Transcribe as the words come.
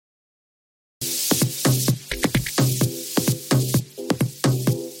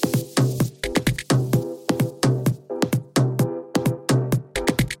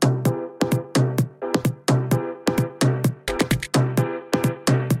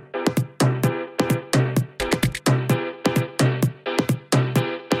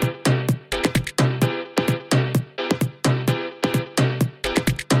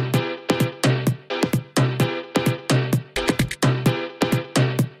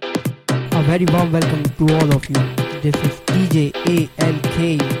very warm welcome to all of you. This is DJ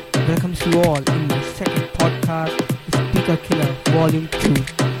A.L.K. Welcomes you all in my second podcast, Speaker Killer Volume 2.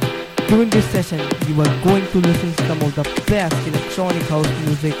 During this session, you are going to listen to some of the best electronic house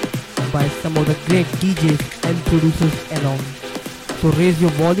music by some of the great DJs and producers around. So raise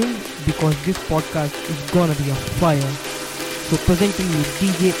your volume because this podcast is gonna be a fire. So presenting you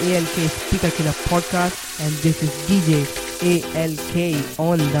DJ A.L.K. Speaker Killer Podcast, and this is DJ A.L.K.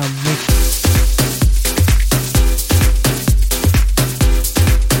 on the mix.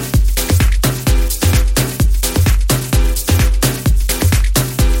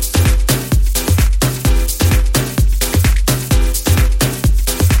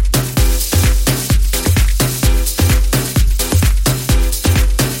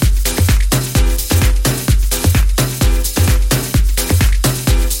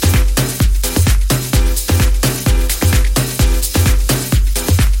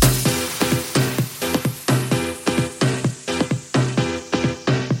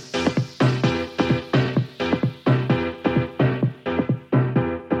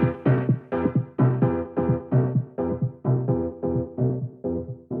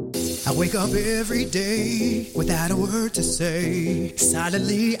 Wake up every day without a word to say.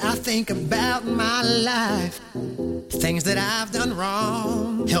 Silently I think about my life, things that I've done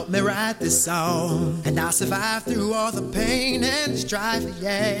wrong. Help me write this song, and I'll survive through all the pain and strife,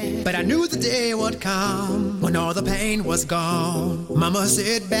 yeah. But I knew the day would come when all the pain was gone. Mama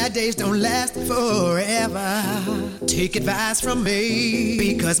said bad days don't last forever. Take advice from me,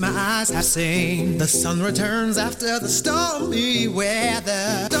 because my eyes have seen the sun returns after the stormy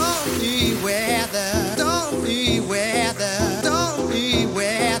weather. Stormy weather, stormy weather, stormy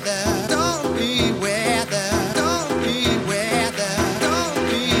weather, stormy weather, stormy weather,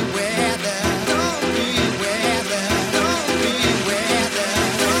 stormy weather, stormy weather,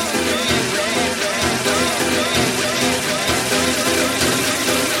 stormy weather, stormy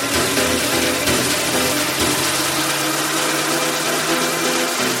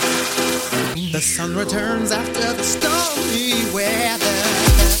weather. The sun returns after the stormy weather.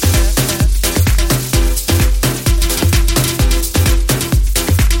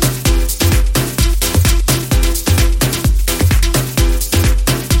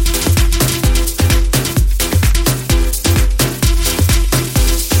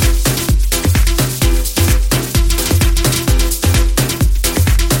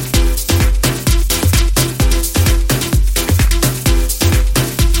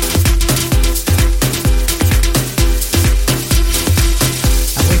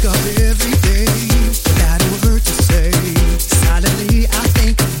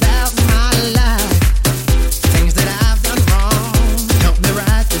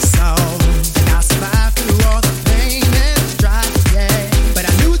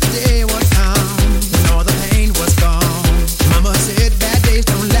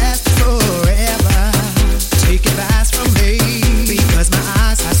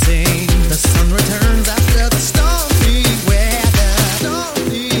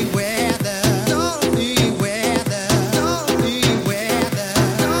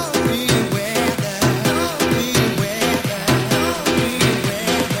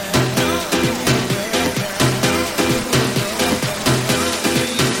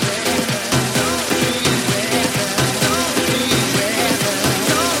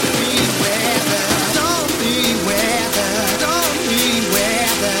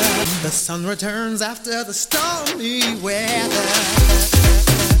 Returns after the stormy weather.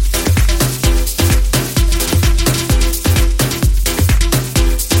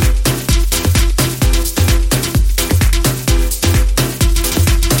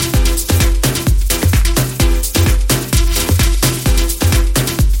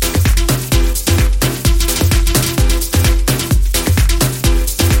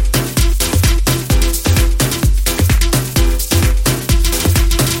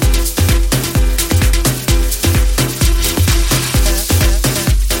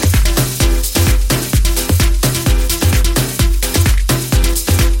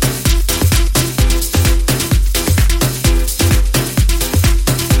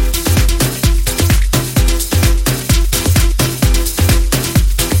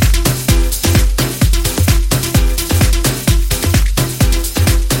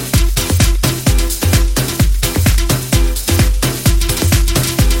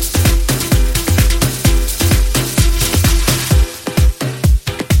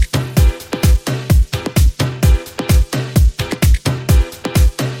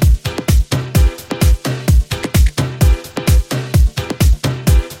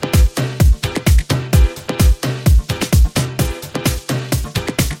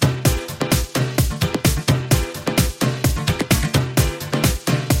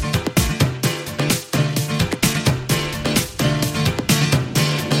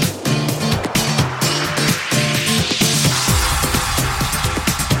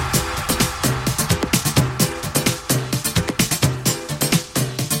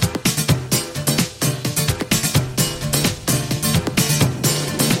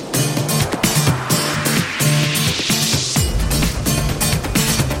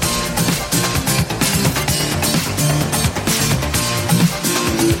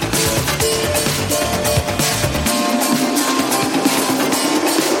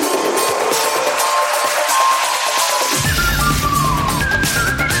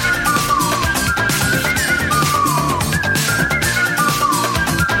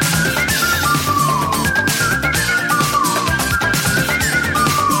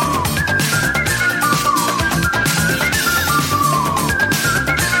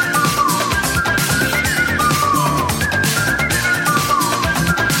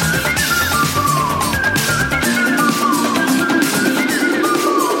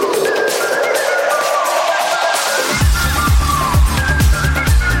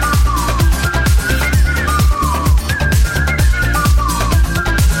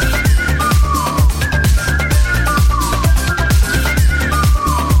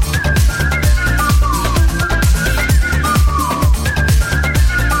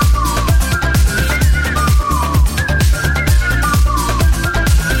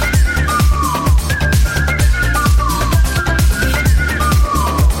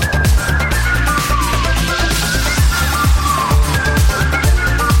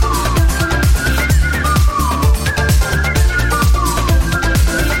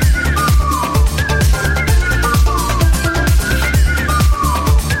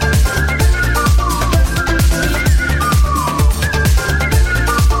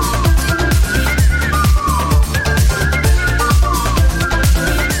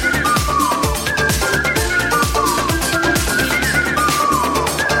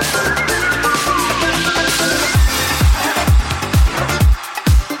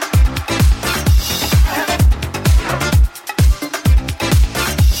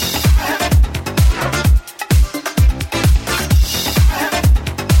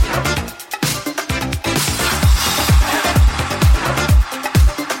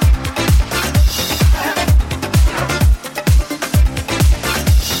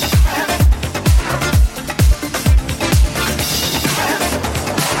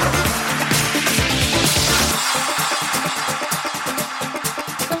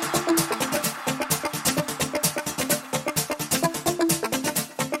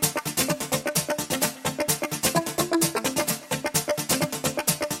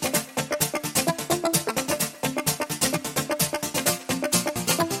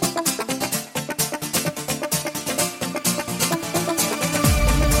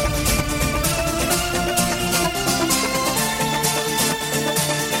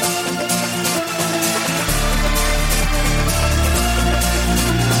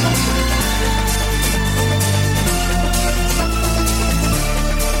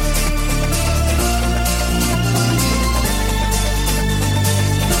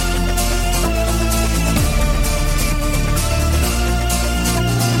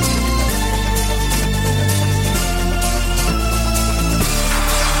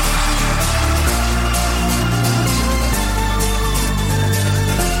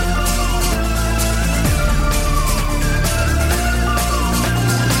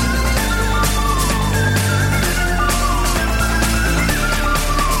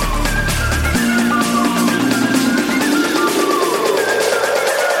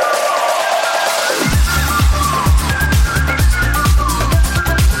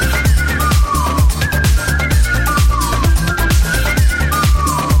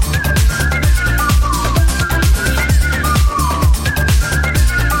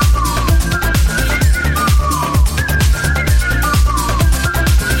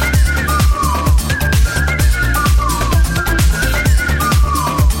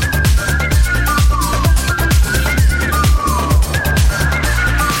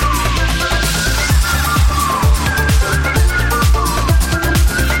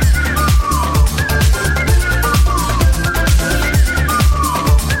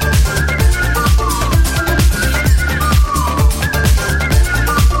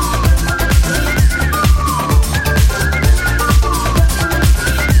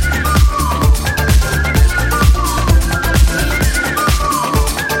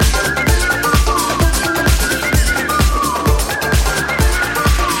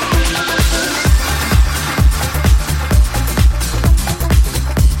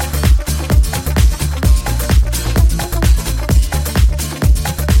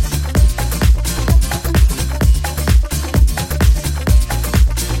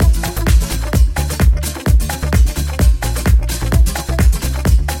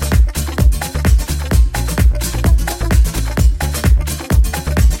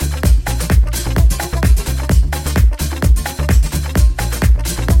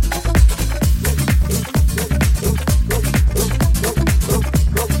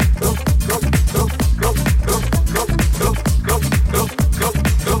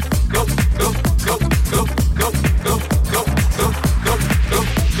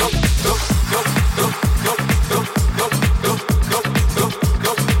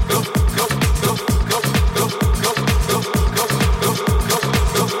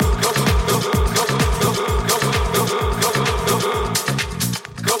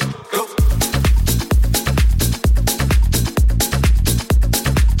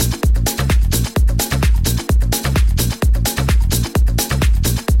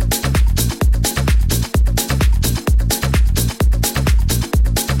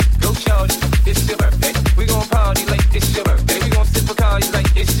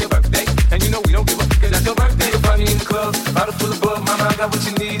 It's your birthday, and you know we don't give up, cause that's your birthday. You'll find me in the club, bottle full of bug. Mama, I got what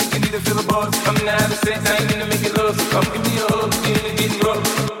you need if you need to feel a buzz. I'm in the having sex, I ain't into making love. So come give me a hug, get in and getting rough.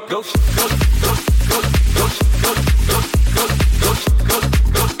 Go, go, go, go, go, go, go, go, go, go, go, go, go,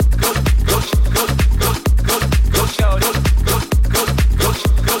 go, go, go, go, shout it. Go, go,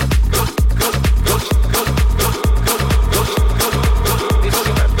 go, go, go, go, go, go, go, go, go, go. It's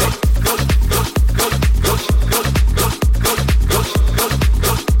your birthday. Go, go, go, go, go, go, go, go, go, go, go,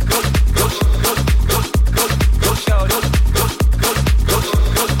 go, go, go, go, go, shout it. Go, go, go,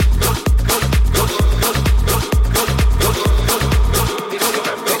 go, go, go, go, go, go, go.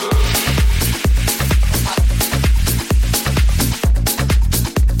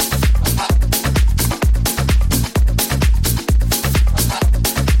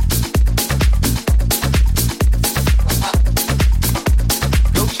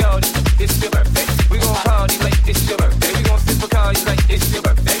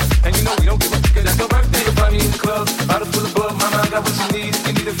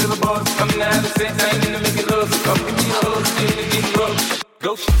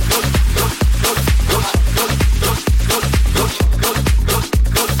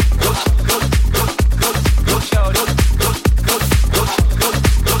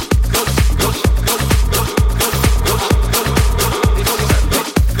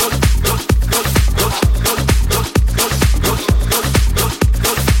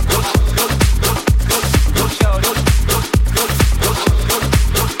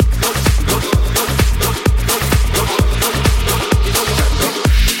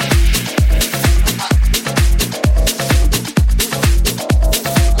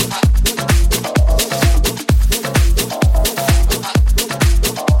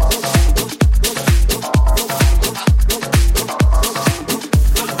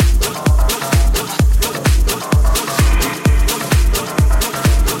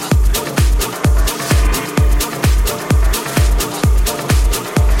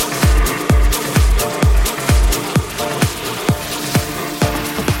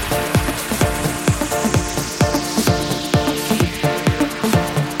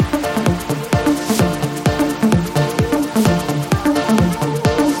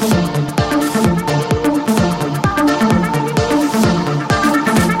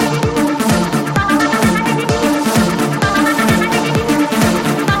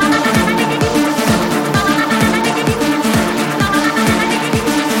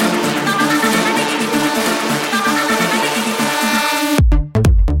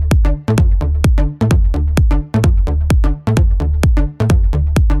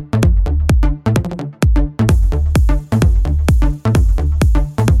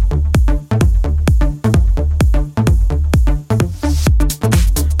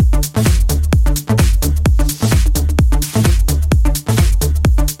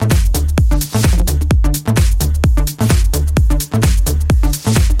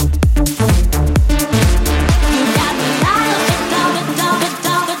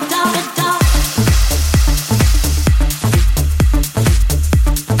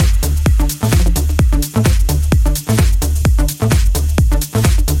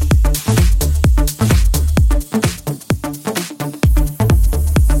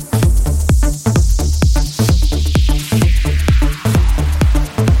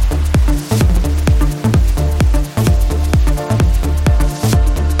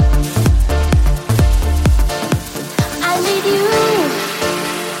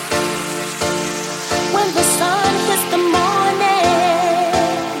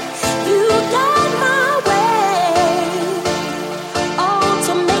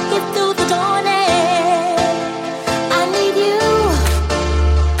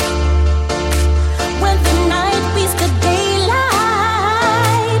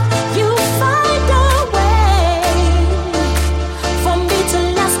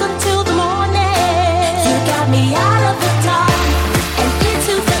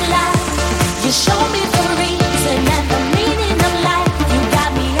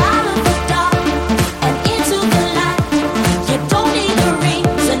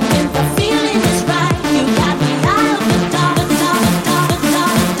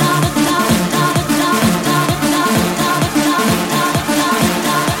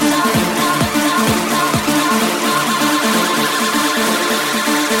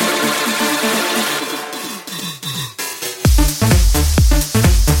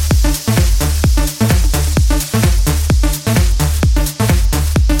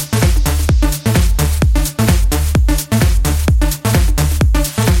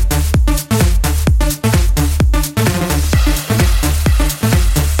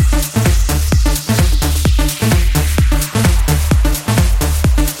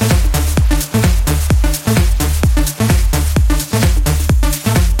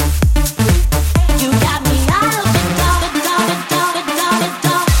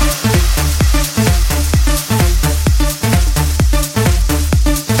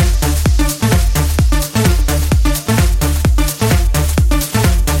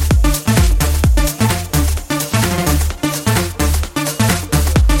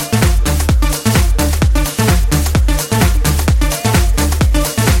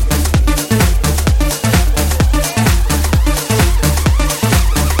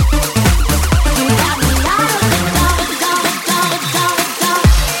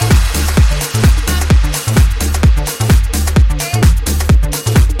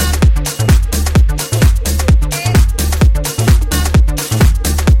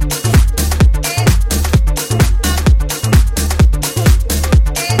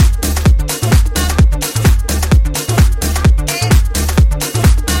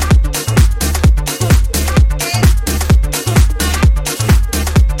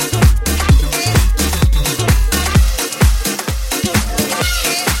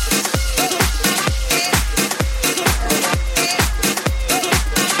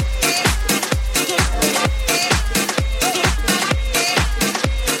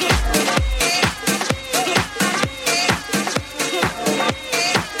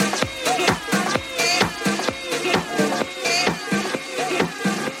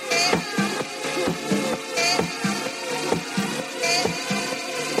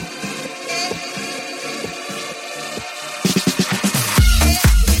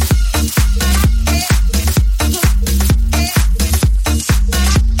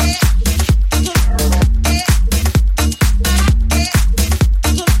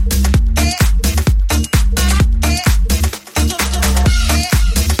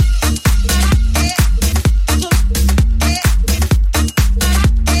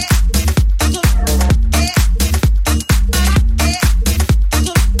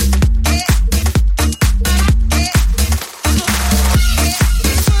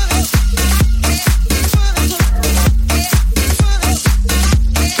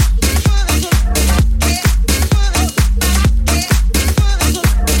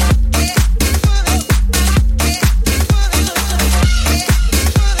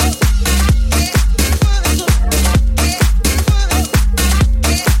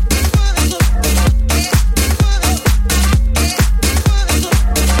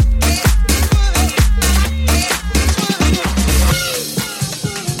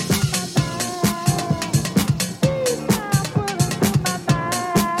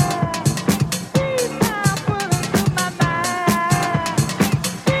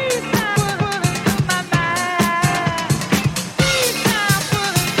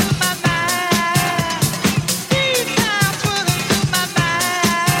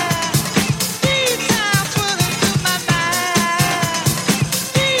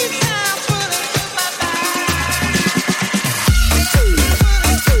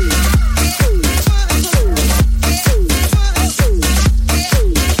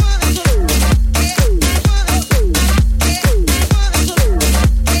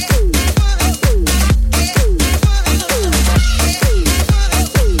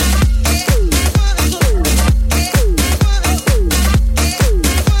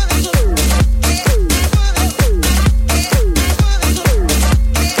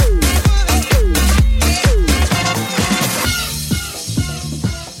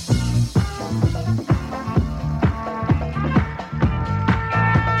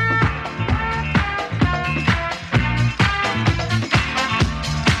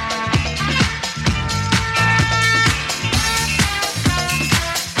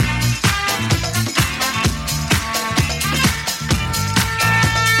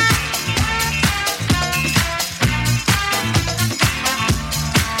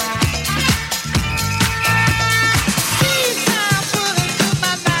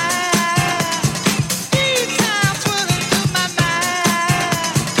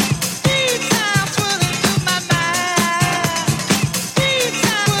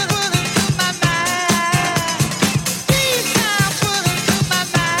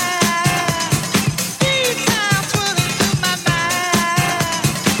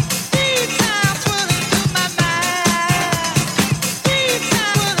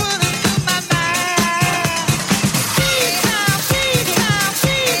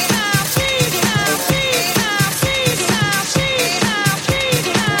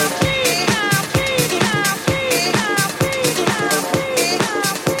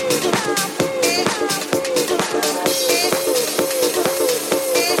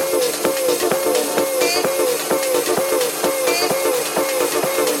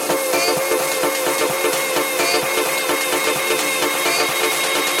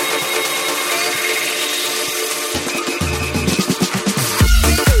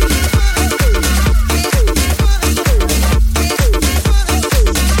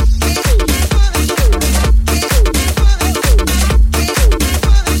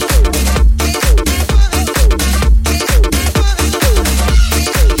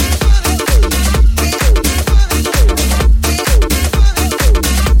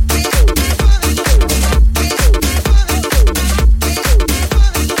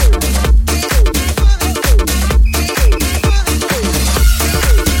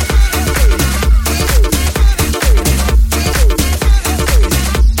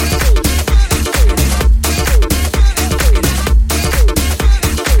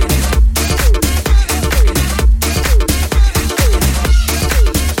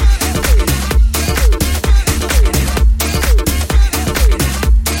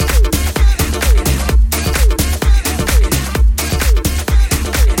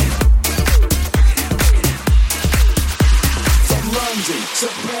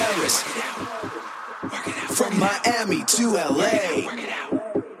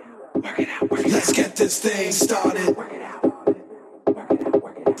 Let's get this thing started.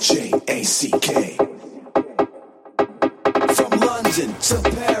 J.A.C.K. From London to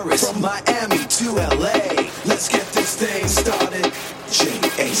Paris, from Miami to LA. Let's get this thing started.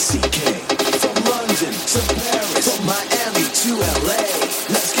 J.A.C.K. From London to Paris, from Miami to LA.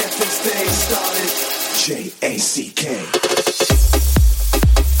 Let's get this thing started. J.A.C.K.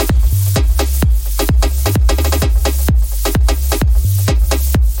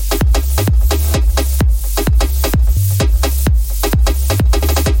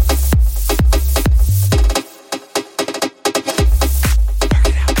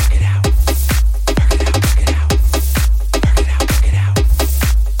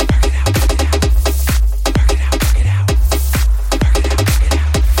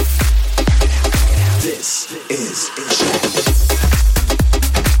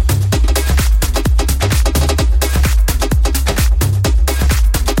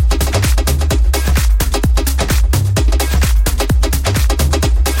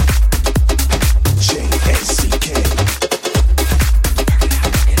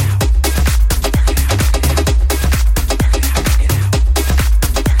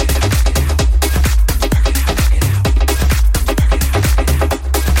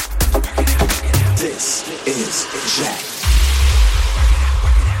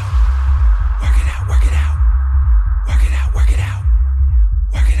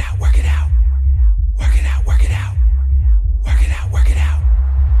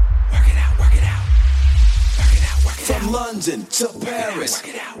 London to Paris,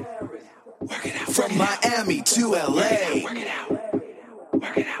 from Miami to LA.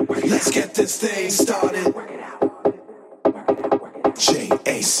 Let's get this thing started.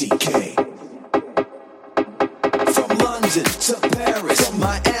 J.A.C.K. From London to Paris, from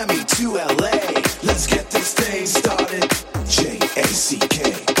Miami to LA. Let's get this thing started.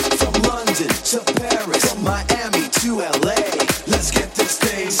 J.A.C.K. From London to Paris, from Miami to LA. Let's get this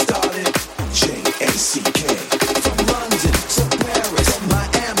thing started. J.A.C.K.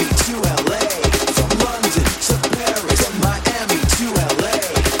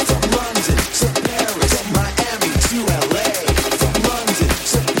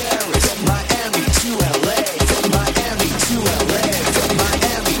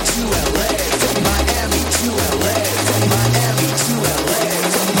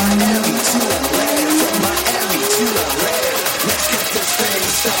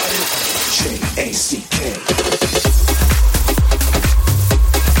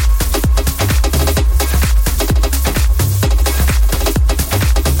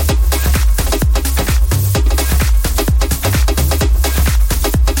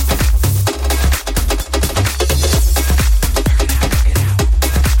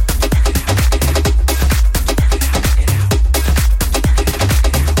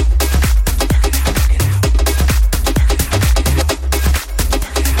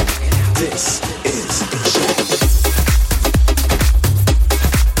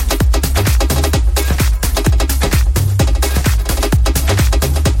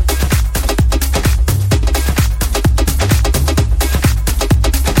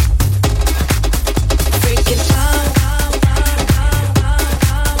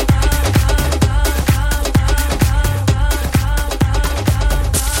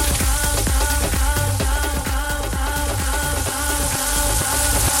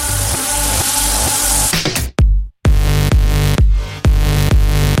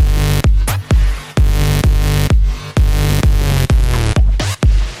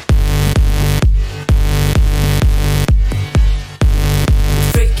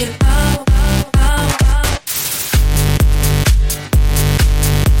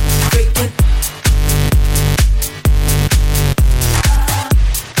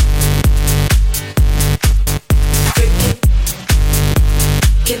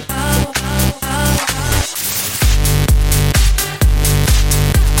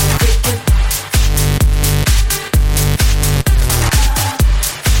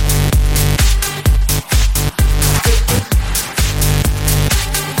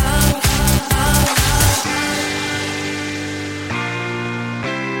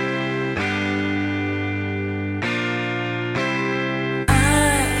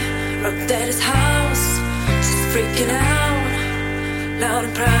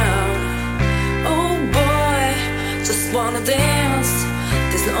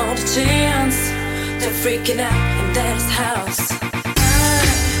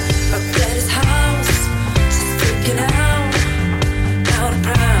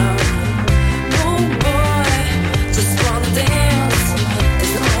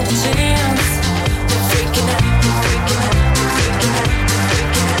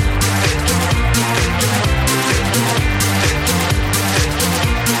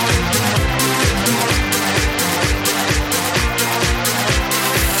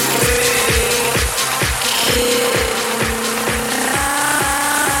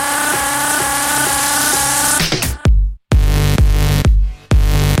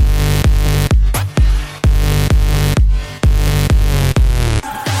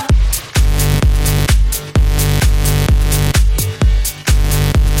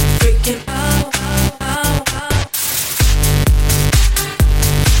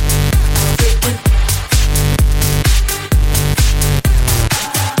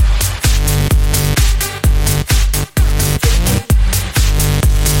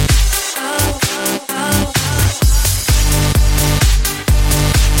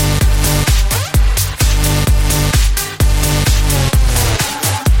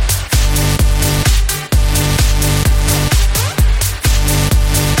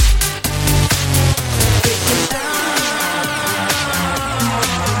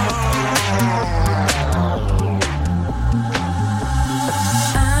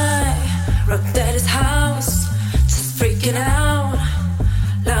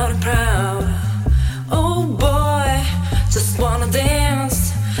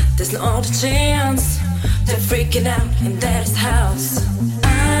 all the chance. They're freaking out in Daddy's house. I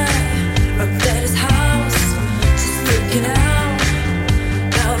rock Daddy's house, just freaking out,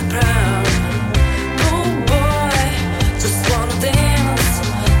 loud and proud. Oh boy, just wanna dance.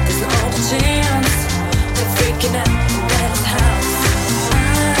 There's all the chance. They're freaking out in Daddy's house. I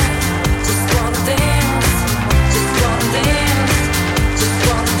just wanna dance, just wanna dance, just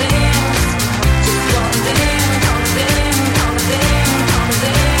wanna dance, just wanna dance, wanna dance, wanna dance, wanna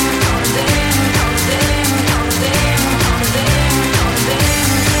dance, wanna dance, wanna dance, wanna dance, wanna dance, wanna dance.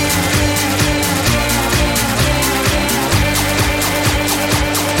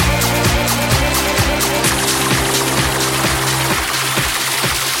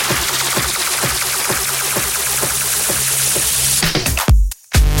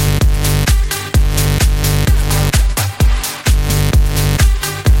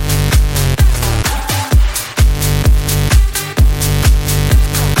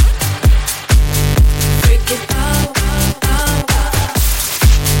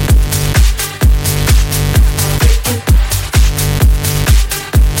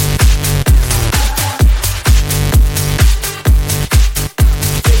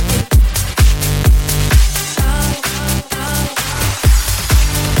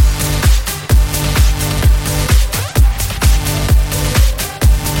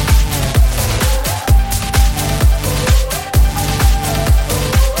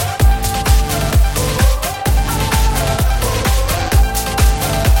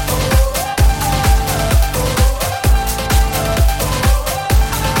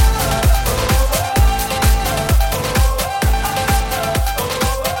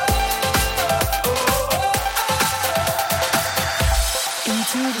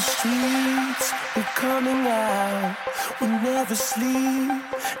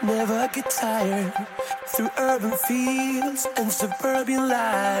 Suburban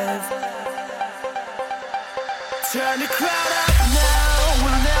life. Turn the crowd up now,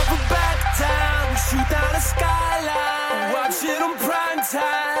 we'll never back down. Shoot down the skyline, watch it on prime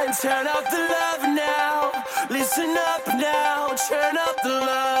time. Turn up the love now, listen up now. Turn up the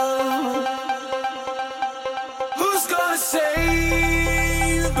love. Who's gonna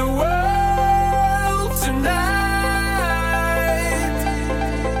save the world tonight?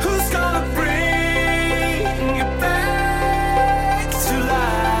 Who's gonna bring it back?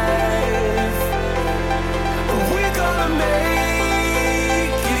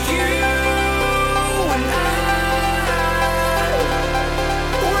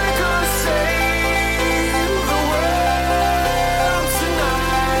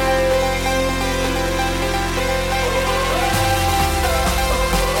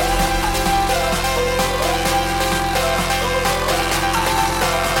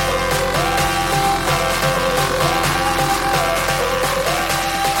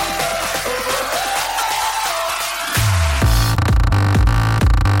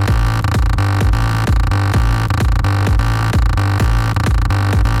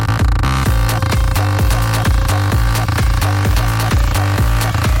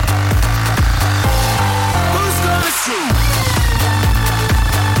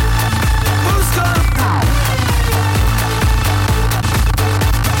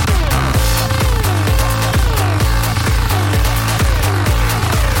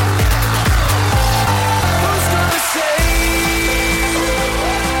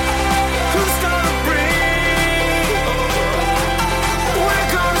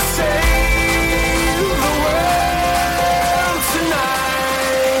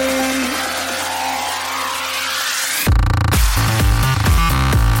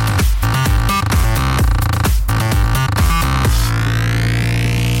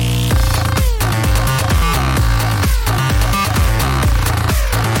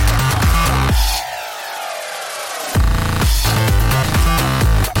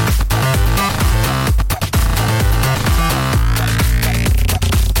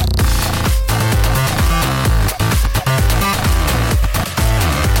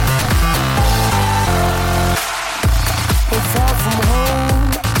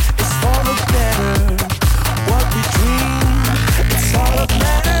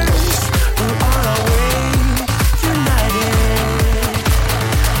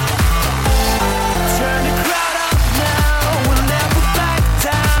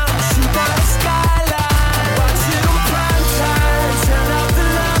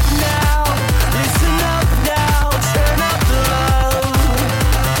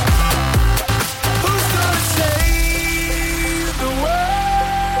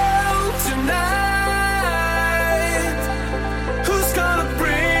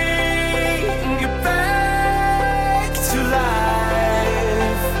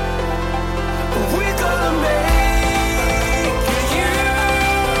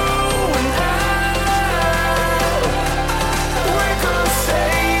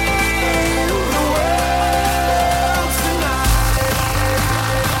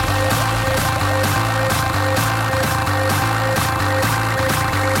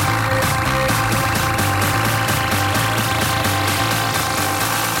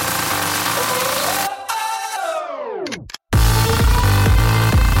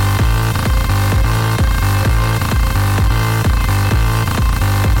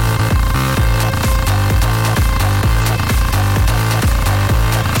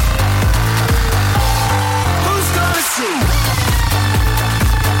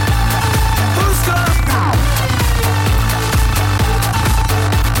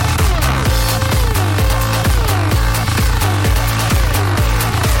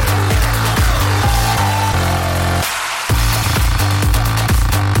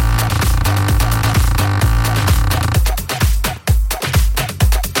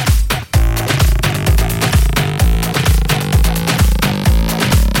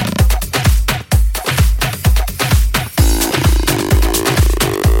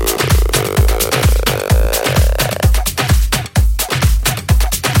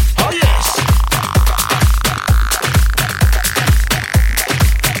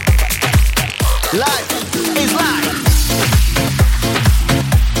 Life is life.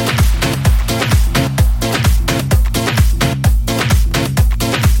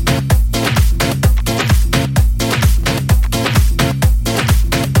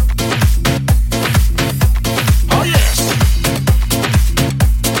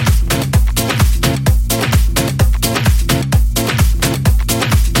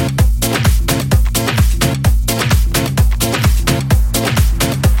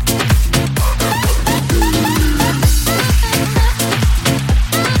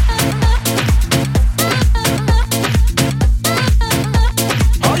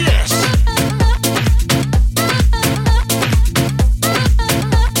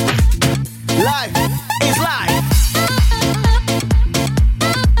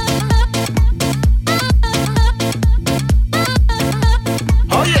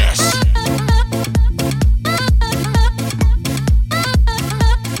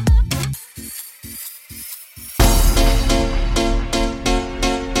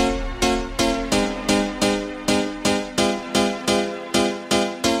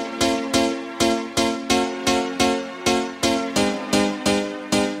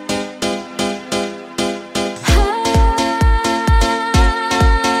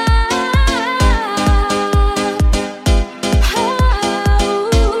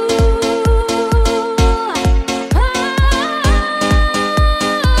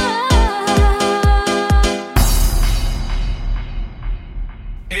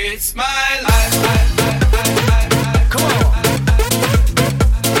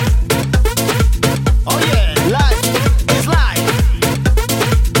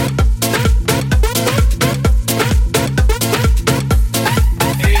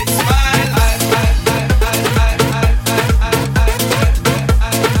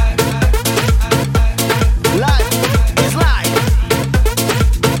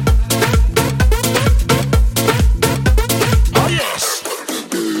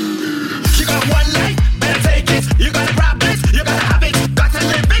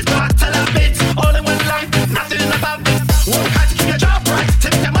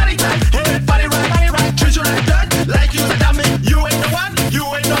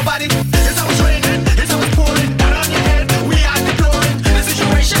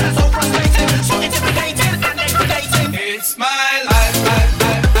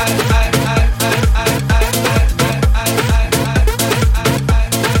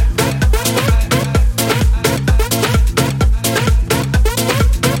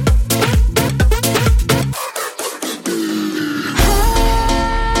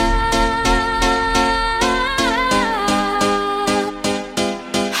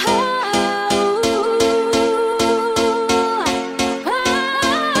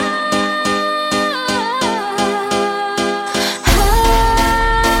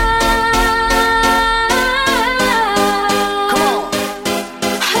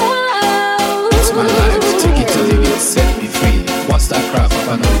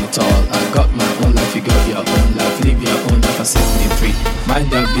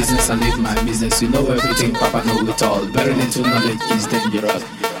 business, you know everything, Papa know it all. Very little knowledge is dangerous.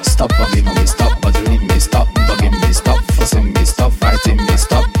 Stop bugging me, stop bothering me, stop bugging me, stop fussing me, stop fighting me,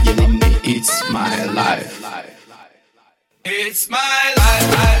 stop yelling me. It's my life. It's my life.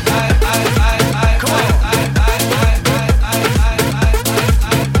 Come on.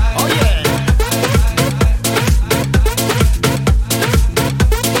 Oh yeah.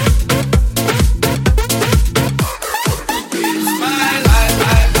 It's my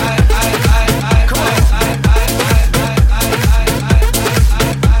life. Come on.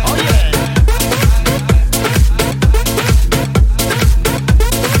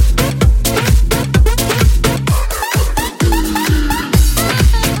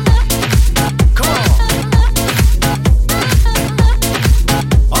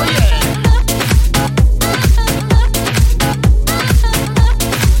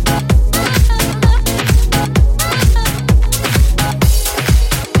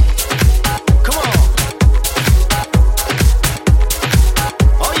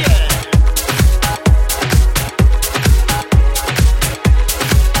 Oh yeah.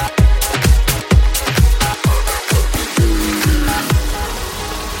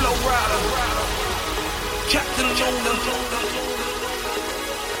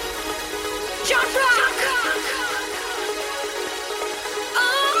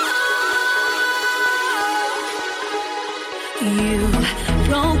 You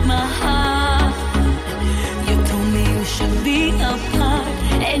broke my heart. You told me you should be apart,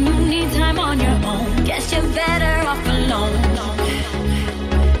 and you need time on your own. Guess you're better off alone.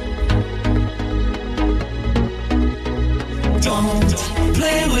 Don't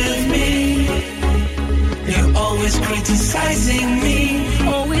play with me. criticizing me.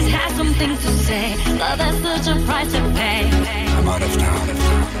 Always has something to say, but that's such a price to pay. I'm out of town.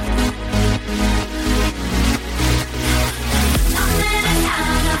 I'm in and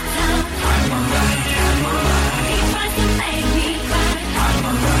out of town. I'm alright. He tries to make me cry. I'm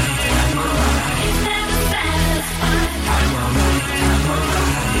alright. He's never satisfied. I'm alright.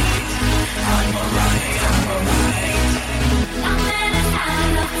 I'm in and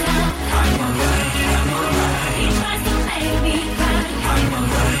out of town. I'm alright. He tries to make me cry. I'm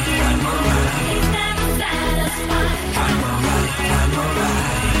alright. He's never satisfied. I'm alright.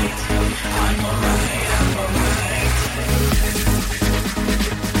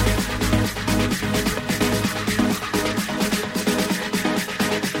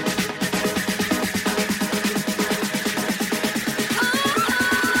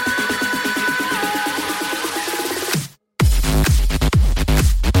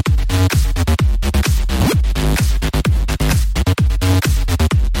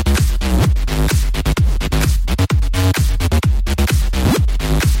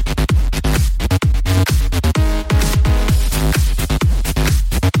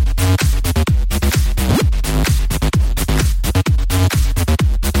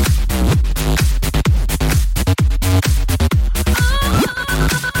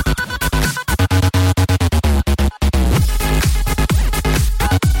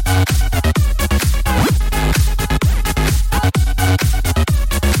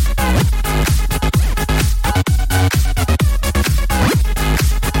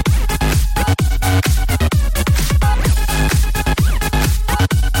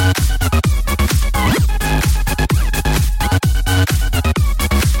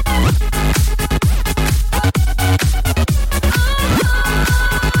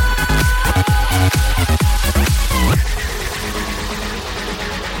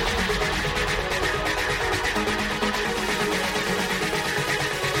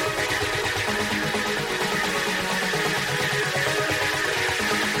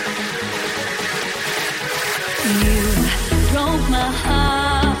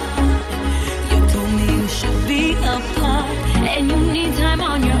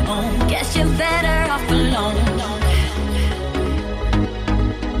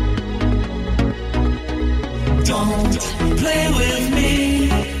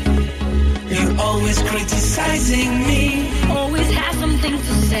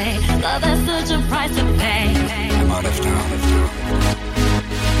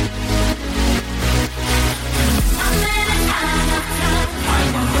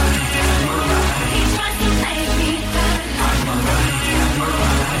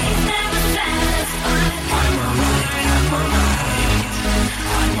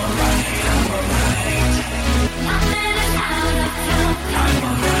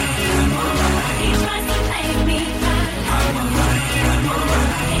 He tries to make me cry.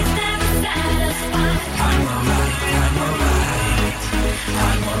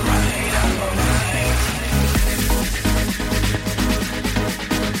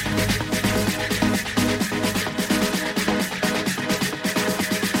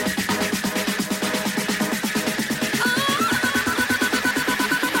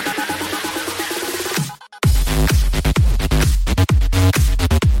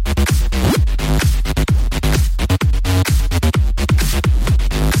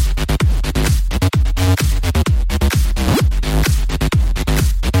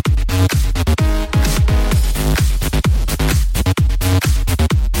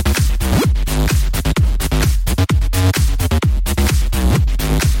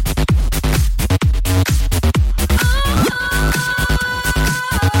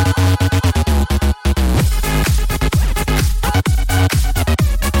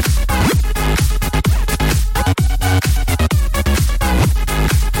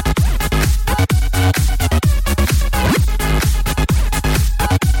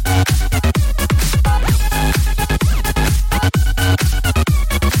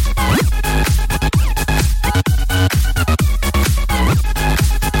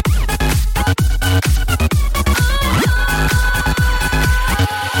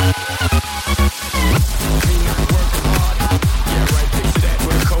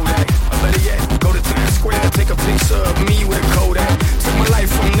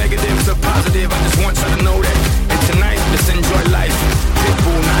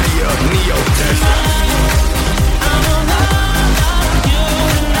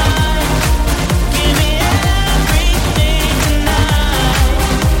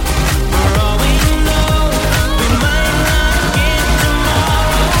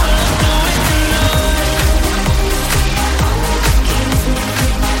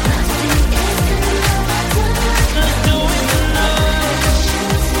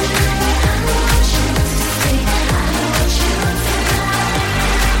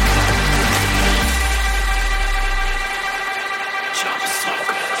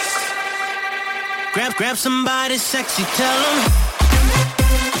 Grab somebody sexy, tell them.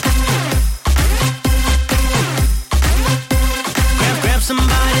 Grab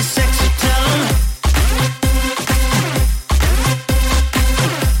somebody sexy, tell them.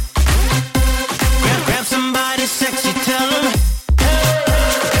 Grab somebody sexy, tell them.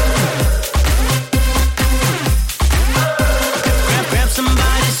 Grab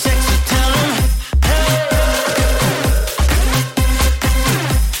somebody sexy, tell them.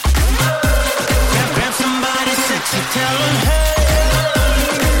 Grab somebody sexy, tell them.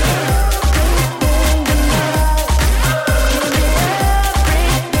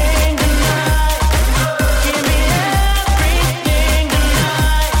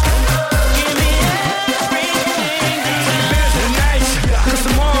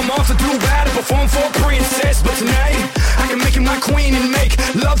 Perform for a princess, but tonight I can make you my queen and make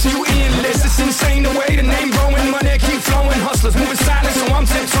love to you endless. It's insane the way the name growing, money keep flowing, hustlers moving silent, so I'm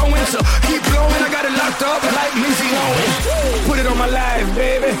tiptoeing. So keep blowing, I got it locked up like Lindsay Lohan. Put it on my life,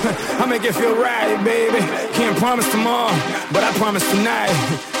 baby. I make it feel right, baby. Can't promise tomorrow, but I promise tonight,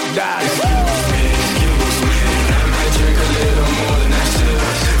 darling. Excuse me, I might drink a little more than I should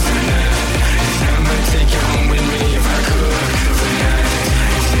tonight. I might take you home with me if I could tonight.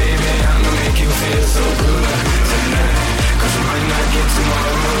 Baby, I'ma make you feel so good tonight, 'cause you might not get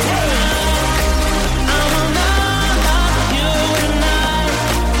tomorrow. I wanna love you tonight.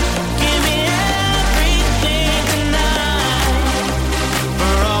 Give me everything tonight.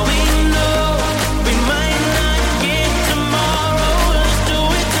 For all we know, we might not get tomorrow. Let's do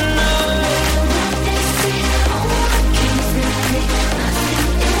it tonight.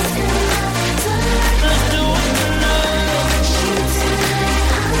 Let's do it tonight.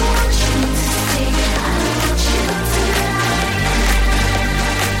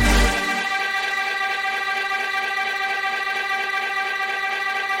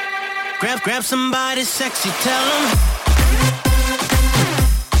 Grab somebody sexy, tell them.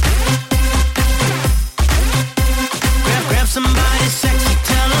 Grab somebody sexy,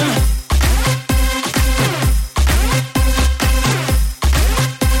 tell them.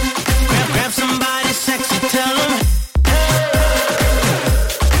 Grab somebody sexy, tell them.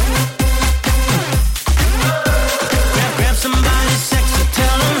 Grab somebody sexy,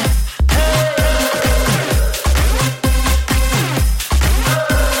 tell them.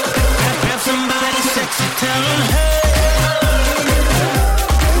 Grab somebody sexy, tell them.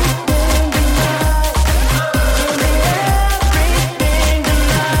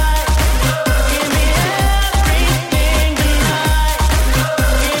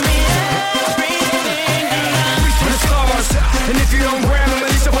 Reach for the stars, and if you don't grab them, at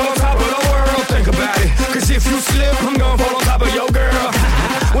least I'm on top of the world. Think about it, 'cause if you slip, I'm gonna fall on top of your girl.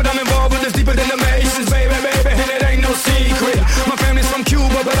 What I'm involved with is deeper than the Masons, baby, and it ain't no secret. My family's from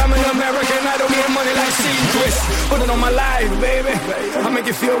Cuba, but I'm an American. I don't get money like secrets. Put it on my life, baby. I make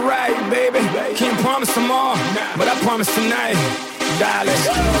it feel right, baby. Can't promise tomorrow, but I promise tonight, darling.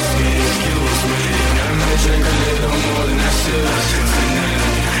 Excuse me, I might drink a little more than I should tonight.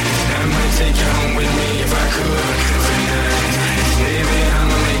 I might take you home with me if I could tonight. Baby,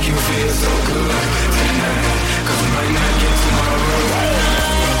 I'ma make you feel so good tonight, 'cause we might not get tomorrow.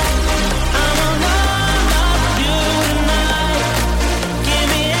 I wanna love you tonight. Give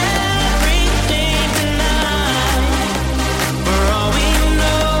me everything tonight. For all we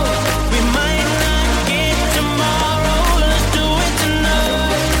know, we might not get tomorrow. Let's do it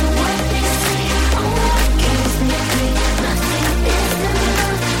tonight. What they say, what gives me nothing is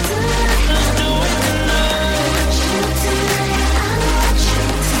enough tonight. Let's do it tonight. I want you tonight. I want you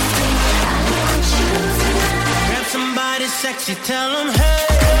to stay. I want you tonight. Grab somebody sexy, tell them.